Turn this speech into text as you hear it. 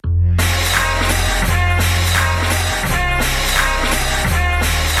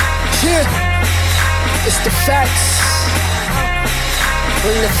Yeah, it's the facts.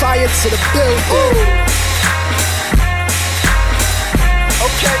 Bring the fire to the building.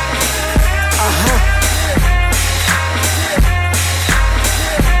 Okay.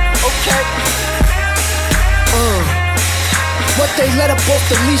 Okay. What they let up off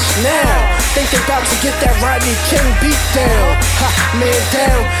the leash now? Think they about to get that Rodney King beat down. Ha, man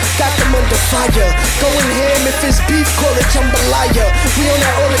down, got them under fire. Going ham if it's beef, call it jambalaya. We on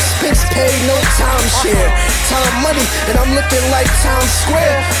that all expense paid, no timeshare. Time money, and I'm looking like Times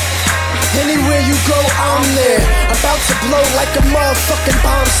Square. Anywhere you go, I'm there. About to blow like a motherfucking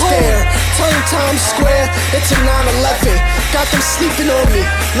bomb scare. Turn Times Square into 9/11. Got them sleeping on me,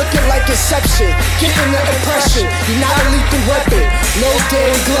 looking like Inception. Getting the impression, you're not a lethal weapon. No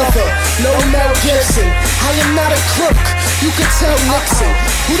Dan Glover, no Mel Gibson. I am not a crook, you could tell Nixon.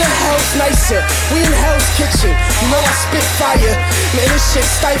 Who the hell's nicer? We in Hell's Kitchen. You know I spit fire, man, this shit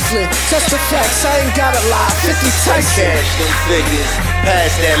stifling. Just the facts, I ain't gotta lie. 50 Tyson. Cash them figures,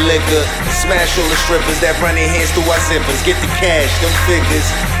 pass that liquor. Smash all the strippers that run their hands through our zippers. Get the cash, them figures,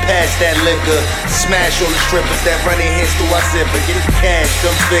 pass that liquor. Smash all the strippers that run their hands through our zipper. Get the cash,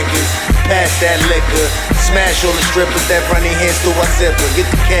 them figures, pass that liquor. Smash all the strippers that run their hands through our zipper. Get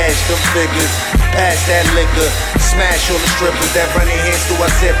the cash, them figures, pass that liquor. Smash all the strippers that run their hands through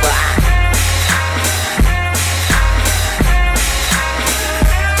our zipper.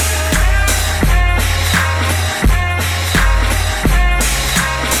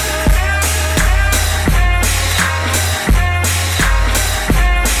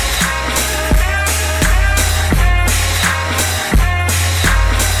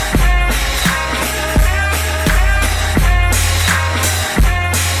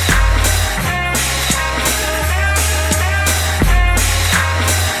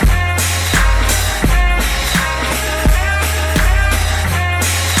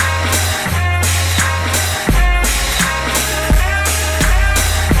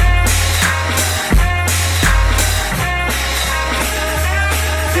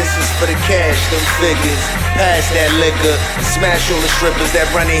 For the cash, them figures, pass that liquor. Smash all the strippers that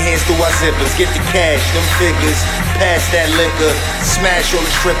run their hands through our zippers. Get the cash, them figures, pass that liquor. Smash all the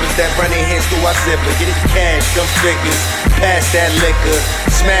strippers that run their hands through our zipper. Get the cash, them figures, pass that liquor.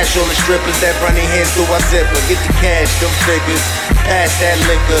 Smash all the strippers that run their hands through our zipper. Get the cash, them figures, pass that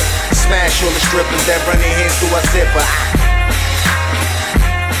liquor. Smash all the strippers that run their hands through our zipper.